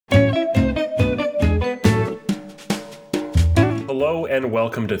Hello and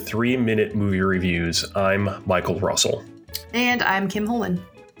welcome to 3-Minute Movie Reviews. I'm Michael Russell. And I'm Kim Holman.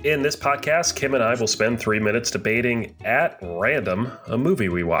 In this podcast, Kim and I will spend 3 minutes debating at random a movie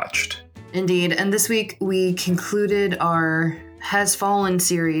we watched. Indeed. And this week we concluded our Has Fallen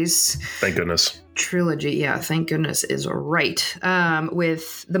series. Thank goodness. Trilogy. Yeah, thank goodness is right.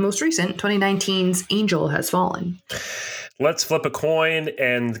 With the most recent, 2019's Angel Has Fallen. Let's flip a coin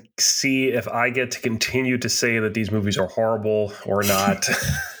and see if I get to continue to say that these movies are horrible or not.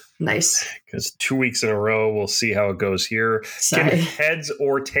 Nice. Because 2 weeks in a row, we'll see how it goes here. Sorry. Kim, heads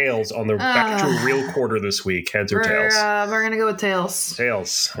or tails on the back to a real quarter this week? Heads or tails? We're going to go with tails.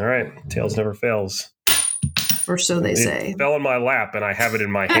 Tails. All right. Tails never fails. Or so they say. It fell in my lap and I have it in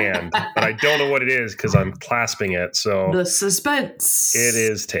my hand, but I don't know what it is because I'm clasping it. So the suspense. It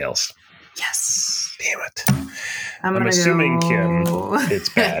is tails. Yes. Damn it. I'm assuming, Kim, it's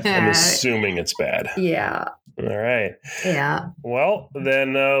bad. I'm assuming it's bad. Yeah. All right. Yeah. Well,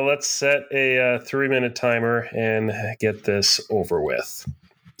 then let's set a 3-minute timer and get this over with.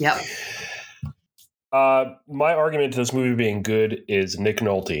 Yep. My argument to this movie being good is Nick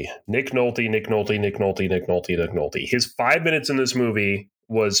Nolte. Nick Nolte. His 5 minutes in this movie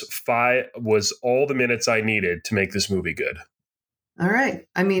was all the minutes I needed to make this movie good. All right.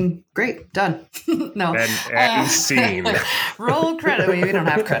 I mean, great. Done. No. And scene. Roll credit. We don't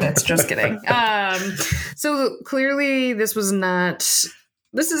have credits. Just kidding. So clearly this isn't a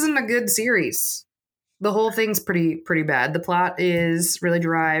good series. The whole thing's pretty bad. The plot is really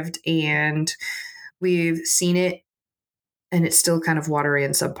derived and we've seen it and it's still kind of watery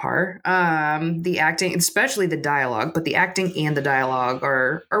and subpar. The acting, especially the dialogue, but the acting and the dialogue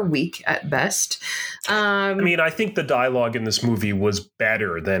are weak at best. I think the dialogue in this movie was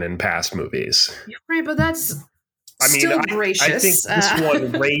better than in past movies. Right, but that's still gracious. I think this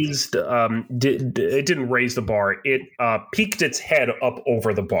one raised, it didn't raise the bar. It peeked its head up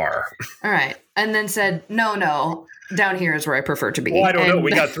over the bar. All right. And then said, no, down here is where I prefer to be. Well, I don't know.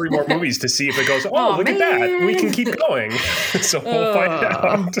 We got 3 more movies to see if it goes, look at that. We can keep going. So we'll find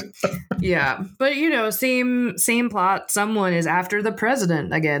out. Yeah. But, same plot. Someone is after the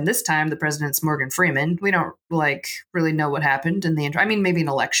president again. This time the president's Morgan Freeman. We don't really know what happened in the intro. I mean, maybe an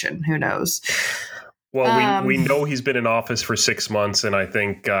election. Who knows? Well, we know he's been in office for 6 months, and I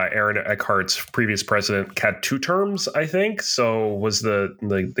think Aaron Eckhart's previous president had 2 terms, I think. So was the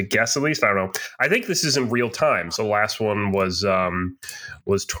guess, at least? I don't know. I think this is in real time. So the last one was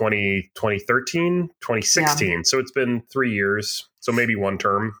 2013, 2016. Yeah. So it's been 3 years. So maybe 1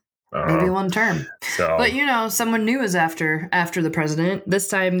 term. Maybe 1 term. So. But, someone new is after the president. This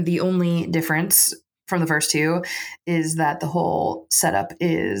time, the only difference from the first 2 is that the whole setup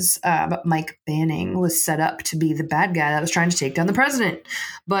is Mike Banning was set up to be the bad guy that was trying to take down the president.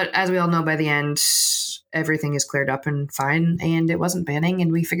 But as we all know, by the end, everything is cleared up and fine. And it wasn't Banning, and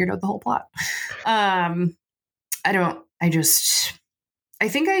we figured out the whole plot.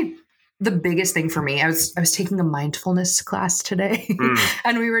 The biggest thing for me, I was taking a mindfulness class today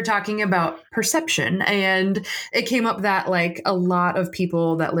and we were talking about perception, and it came up that a lot of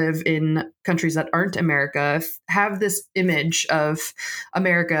people that live in countries that aren't America have this image of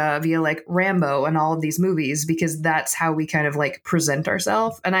America via Rambo and all of these movies, because that's how we kind of present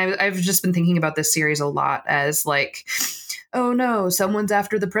ourselves. And I've just been thinking about this series a lot as oh no, someone's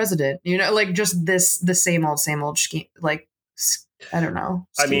after the president, just the same old scheme, I don't know.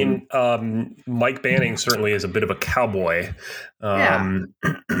 Scheme. I mean, Mike Banning certainly is a bit of a cowboy. He's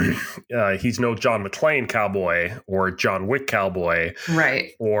no John McClane cowboy or John Wick cowboy.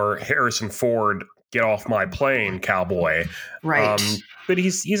 Right. Or Harrison Ford, get off my plane cowboy. Right. But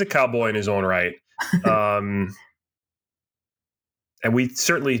he's a cowboy in his own right. And we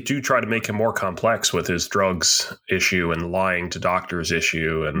certainly do try to make him more complex with his drugs issue and lying to doctors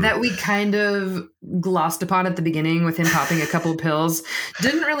issue. And that we kind of glossed upon at the beginning with him popping a couple of pills.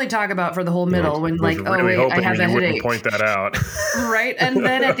 Didn't really talk about for the whole middle when I have a headache. Point that out. Right. And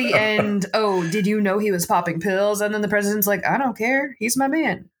then at the end, did you know he was popping pills? And then the president's I don't care. He's my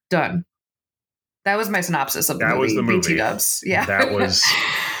man. Done. That was my synopsis of the movie. That was the movie. BT dubs. Yeah. That was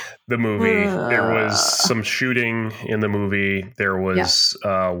the movie. There was some shooting in the movie. There was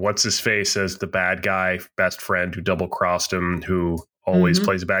what's his face as the bad guy, best friend who double crossed him, who always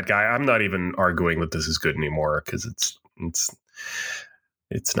plays a bad guy. I'm not even arguing that this is good anymore because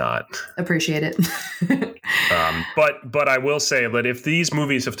it's not. Appreciate it. But I will say that if these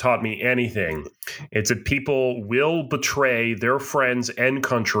movies have taught me anything, it's that people will betray their friends and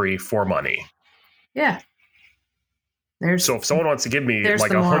country for money. Yeah. So if someone wants to give me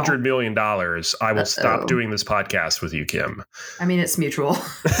like $100 million, I will stop doing this podcast with you, Kim. I mean, it's mutual.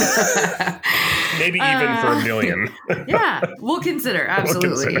 Maybe even for $1 million. Yeah, we'll consider.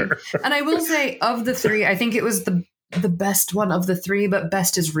 Absolutely. And I will say, of the three, I think it was the best one of the three, but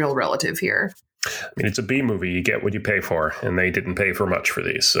best is real relative here. I mean, it's a B movie. You get what you pay for, and they didn't pay for much for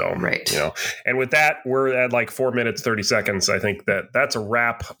these. So, right. And with that, we're at like 4 minutes, 30 seconds. I think that's a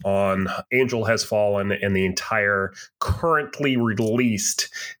wrap on Angel Has Fallen and the entire currently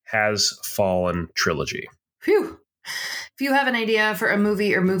released Has Fallen trilogy. Phew. If you have an idea for a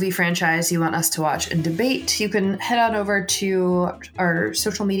movie or movie franchise you want us to watch and debate, you can head on over to our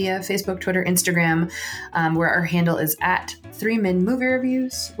social media, Facebook, Twitter, Instagram, where our handle is at 3min Movie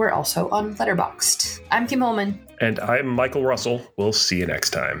Reviews. We're also on Letterboxd. I'm Kim Holman. And I'm Michael Russell. We'll see you next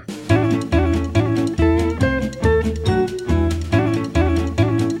time.